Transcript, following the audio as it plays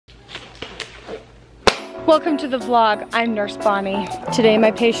Welcome to the vlog. I'm Nurse Bonnie. Today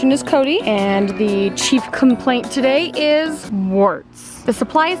my patient is Cody and the chief complaint today is warts. The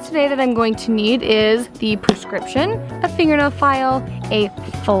supplies today that I'm going to need is the prescription, a fingernail file, a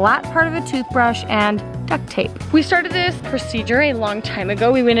flat part of a toothbrush, and duct tape. We started this procedure a long time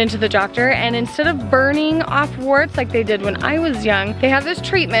ago. We went into the doctor and instead of burning off warts like they did when I was young, they have this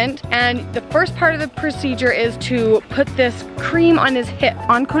treatment and the first part of the procedure is to put this cream on his hip.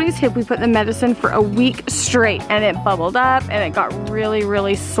 On Cody's hip, we put the medicine for a week straight and it bubbled up and it got really,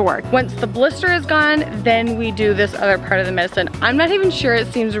 really sore. Once the blister is gone, then we do this other part of the medicine. I'm not even sure,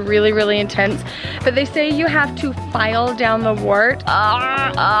 it seems really, really intense, but they say you have to file down the wart.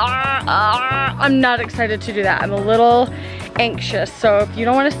 I'm not excited to do that. I'm a little anxious, so if you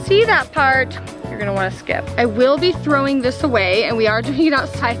don't want to see that part, you're gonna want to skip. I will be throwing this away and we are doing it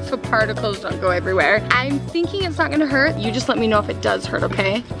outside so particles don't go everywhere. I'm thinking it's not gonna hurt. You just let me know if it does hurt,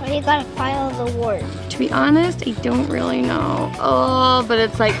 okay? Why do you gotta file the wart? To be honest, I don't really know. Oh, but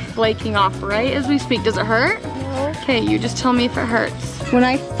it's like flaking off right as we speak. Does it hurt? No. Okay, you just tell me if it hurts. When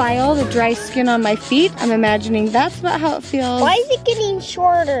I file the dry skin on my feet, I'm imagining that's about how it feels. Why is it getting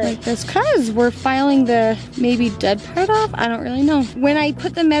shorter? Like this, cause we're filing the maybe dead part off. I don't really know. When I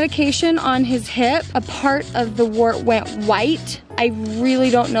put the medication on his hip, a part of the wart went white. I really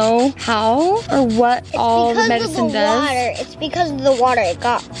don't know how or what all the medicine does. It's because of the water. It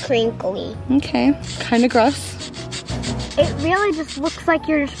got crinkly. Okay, kind of gross. It really just looks like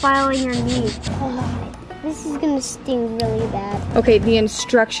you're just filing your knee. Hold on. This is gonna sting really bad. Okay, the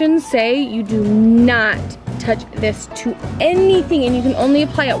instructions say you do not touch this to anything and you can only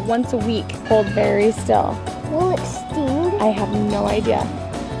apply it once a week. Hold very still. Will it sting? I have no idea.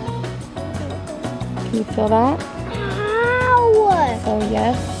 Can you feel that? Ow! So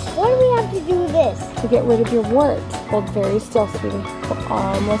yes. Why do we have to do this? To get rid of your warts. Hold very still, sweetie. We're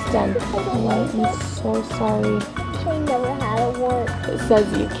almost done. I'm so sorry. I never had a wart. It says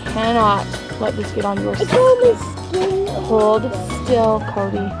you cannot let this get on your skin. It's on my skin. Hold still,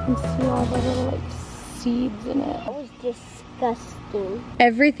 Cody. And see all the little like seeds in it. That was disgusting.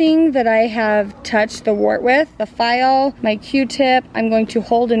 Everything that I have touched the wart with, the file, my Q-tip, I'm going to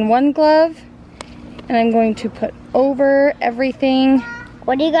hold in one glove and I'm going to put over everything.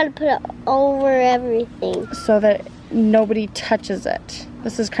 What do you gotta put over everything? So that nobody touches it.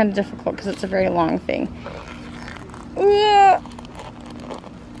 This is kind of difficult because it's a very long thing.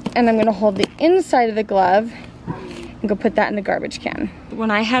 And I'm gonna hold the inside of the glove and go put that in the garbage can.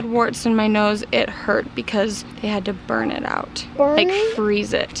 When I had warts in my nose, it hurt because they had to burn it out. Like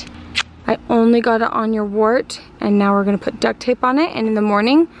freeze it. I only got it on your wart and now we're gonna put duct tape on it and in the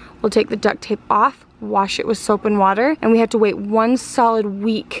morning, we'll take the duct tape off, wash it with soap and water, and we have to wait 1 solid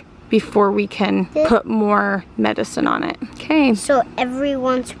week before we can put more medicine on it. Okay. So every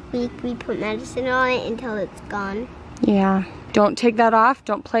once a week we put medicine on it until it's gone? Yeah. Don't take that off.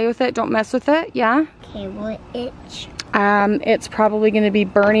 Don't play with it. Don't mess with it. Yeah? Okay, will it itch? It's probably going to be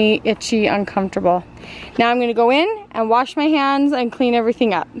burny, itchy, uncomfortable. Now I'm going to go in and wash my hands and clean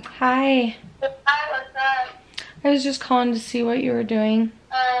everything up. Hi. Hi, what's up? I was just calling to see what you were doing.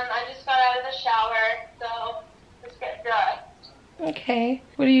 I just got out of the shower, so let's get dressed. Okay.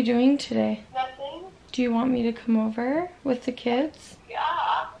 What are you doing today? Nothing? Do you want me to come over with the kids? Yeah.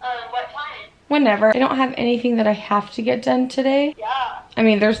 What time? Whenever. I don't have anything that I have to get done today. Yeah. I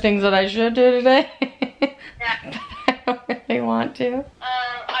mean, there's things that I should do today. Yeah. But I don't really want to.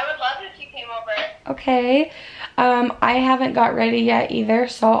 I would love it if you came over. Okay. I haven't got ready yet either,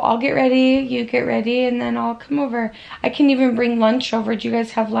 so I'll get ready, you get ready, and then I'll come over. I can even bring lunch over. Do you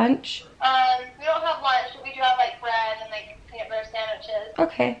guys have lunch? We don't have lunch, but we do have like bread and like peanut butter sandwiches.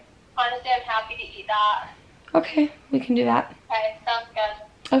 Okay. Honestly, I'm happy to eat that. Okay, we can do that. Okay, sounds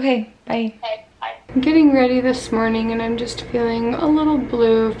good. Okay, bye. Okay, bye. I'm getting ready this morning and I'm just feeling a little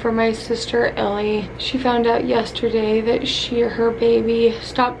blue for my sister Ellie. She found out yesterday that her baby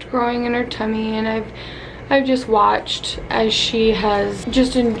stopped growing in her tummy, and I've just watched as she has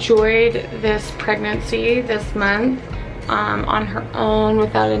just enjoyed this pregnancy this month on her own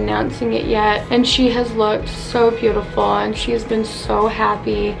without announcing it yet, and she has looked so beautiful and she's been so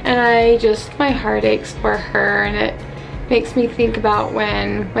happy, and my heart aches for her, and it makes me think about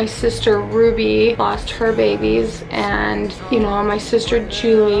when my sister Ruby lost her babies, and you know, my sister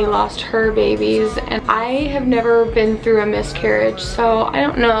Julie lost her babies, and I have never been through a miscarriage, so I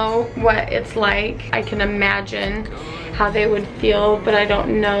don't know what it's like. I can imagine how they would feel, but I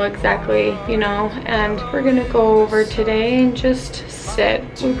don't know exactly, you know. And we're gonna go over today and just sit.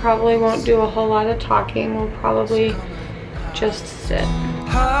 We probably won't do a whole lot of talking. We'll probably just sit.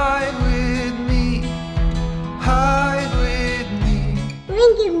 Hide with me, hide with me.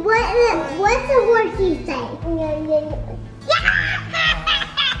 Lincoln, what's the horsey say?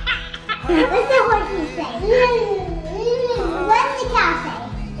 What's the horsey say? What's the cow say?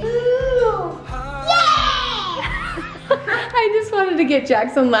 I just wanted to get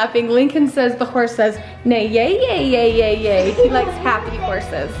Jackson laughing. Lincoln says the horse says, nay, yay, yay, yay, yay, yay. He likes happy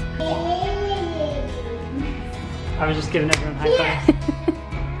horses. I was just giving everyone high fives.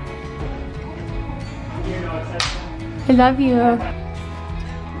 I love you.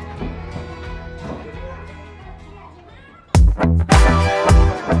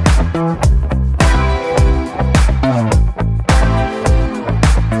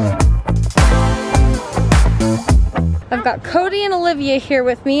 I've got Cody and Olivia here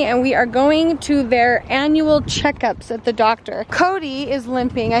with me, and we are going to their annual checkups at the doctor. Cody is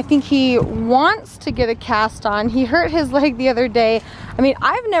limping. I think he wants to get a cast on. He hurt his leg the other day. I mean,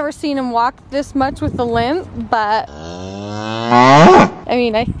 I've never seen him walk this much with a limp, but I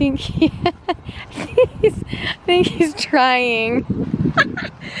mean, I think he's trying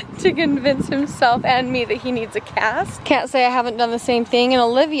to convince himself and me that he needs a cast. Can't say I haven't done the same thing. And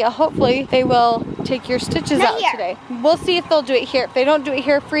Olivia, hopefully they will take your stitches out today. We'll see if they'll do it here. If they don't do it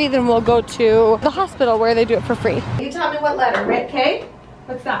here free, then we'll go to the hospital where they do it for free. You tell me what letter, right? K?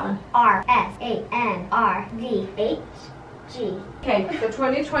 What's that one? R, S, A, N, R, V, H, G. Okay, so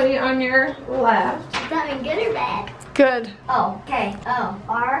 20/20 on your left. Is that mean good or bad? Good. O, K, O,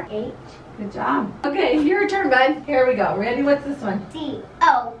 R, H. Good job. Okay, your turn, bud. Here we go. Ready? What's this one? C,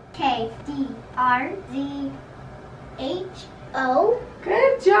 O, K, D, R, Z, H, O.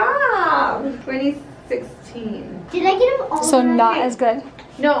 Good job. 2016. Did I get them all So right? not as good?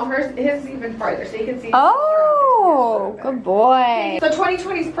 No, his is even farther, so you can see. Oh, good boy. So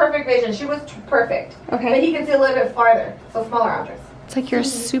 20/20 is perfect vision. She was perfect. Okay. But he can see a little bit farther, so smaller objects. It's like you're a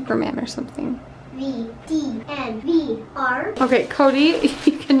Superman or something. V, D, N, V, R. Okay, Cody,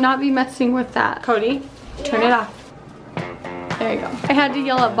 you cannot be messing with that. Cody, turn it off. There you go. I had to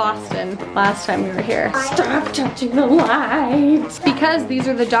yell at Boston last time we were here. Stop touching the lights. Because these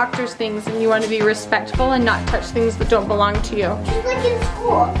are the doctor's things and you want to be respectful and not touch things that don't belong to you. Just like in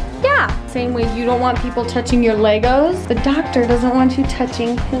school. Yeah. Same way you don't want people touching your Legos, the doctor doesn't want you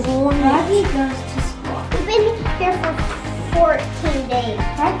touching his lights. Rocky goes to school. We've been here for 14 days.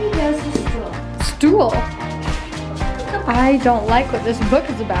 Rocky goes to school. Stool. I don't like what this book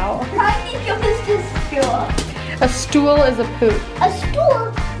is about. Rocky goes to school. A stool is a poop. A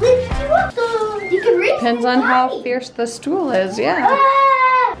stool lifts you up so you can reach. Depends on how fierce the stool is, yeah.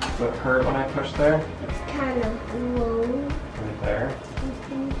 Ah! Does it hurt when I push there? It's kind of low. Right there?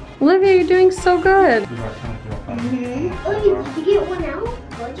 Olivia, you're doing so good. You are kind of feel fun. Oh, did you get one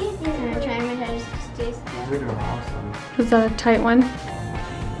out? Did you? I'm trying my best to stay still. You're doing awesome. Is that a tight one?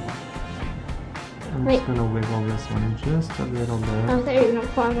 I'm just gonna wiggle this one just a little bit. I thought you were gonna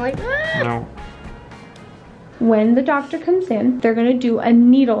fall. I'm like, ah! No. When the doctor comes in, they're gonna do a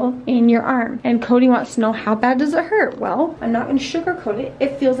needle in your arm. And Cody wants to know, how bad does it hurt? Well, I'm not gonna sugarcoat it.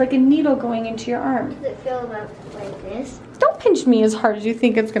 It feels like a needle going into your arm. Does it feel about like this? Don't pinch me as hard as you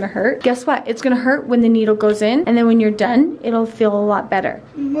think it's gonna hurt. Guess what? It's gonna hurt when the needle goes in, and then when you're done, it'll feel a lot better.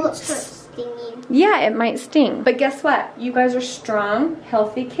 Will it start stinging? Yeah, it might sting. But guess what? You guys are strong,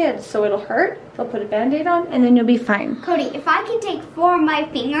 healthy kids, so it'll hurt. They'll put a Band-Aid on, and then you'll be fine. Cody, if I can take 4 of my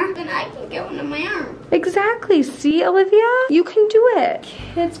fingers, then I can get one on my arm. Exactly. See, Olivia? You can do it.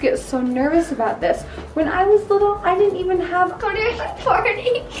 Kids get so nervous about this. When I was little, I didn't even have... Cody, are you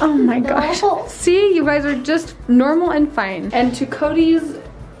farting? Oh my gosh. No. See, you guys are just normal and fine. And to Cody's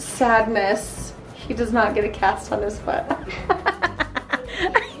sadness, he does not get a cast on his foot.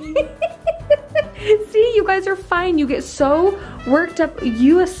 See, you guys are fine. You get so worked up.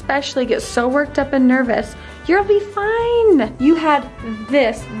 You especially get so worked up and nervous. You'll be fine. You had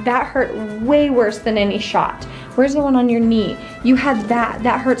this. That hurt way worse than any shot. Where's the one on your knee? You had that.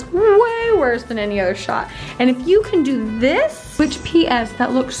 That hurts way worse than any other shot. And if you can do this, which PS,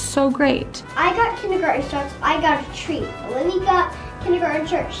 that looks so great. I got kindergarten shots. I got a treat. Olivia got kindergarten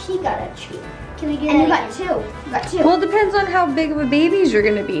shots. She got a treat. Can we do that? And you got 2. You got 2. Well, it depends on how big of a babies you're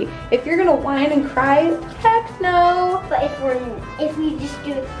gonna be. If you're gonna whine and cry, heck no. But if we just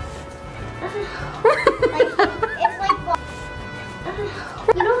do it, like, it's like,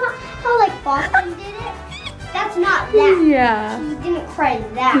 you know how like Boston did it? That's not that. Yeah. He didn't cry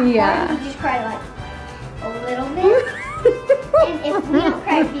that Yeah. hard. He just cried like a little bit. And if we don't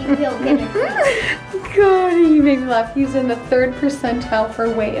cry, we will get a treat. Cody, you make me laugh. He's in the 3rd percentile for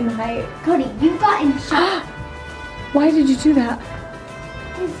weight and height. Cody, you've gotten shot. Why did you do that?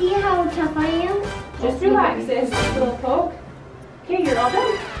 To see how tough I am. Just relax, sis. Just a little poke. Here, you're all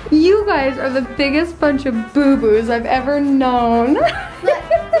done. You guys are the biggest bunch of boo-boos I've ever known. Look,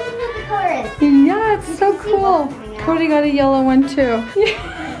 this is what the color is. Yeah, it's so can see cool. both coming out. Cody got a yellow one too.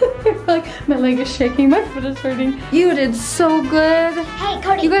 Like, my leg is shaking, my foot is hurting. You did so good. Hey,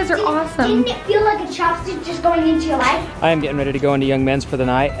 Cody. You guys are awesome. Didn't it feel like a chopstick just going into your life? I am getting ready to go into Young Men's for the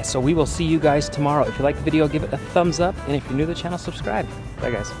night, so we will see you guys tomorrow. If you like the video, give it a thumbs up, and if you're new to the channel, subscribe.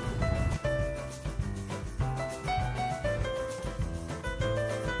 Bye, guys.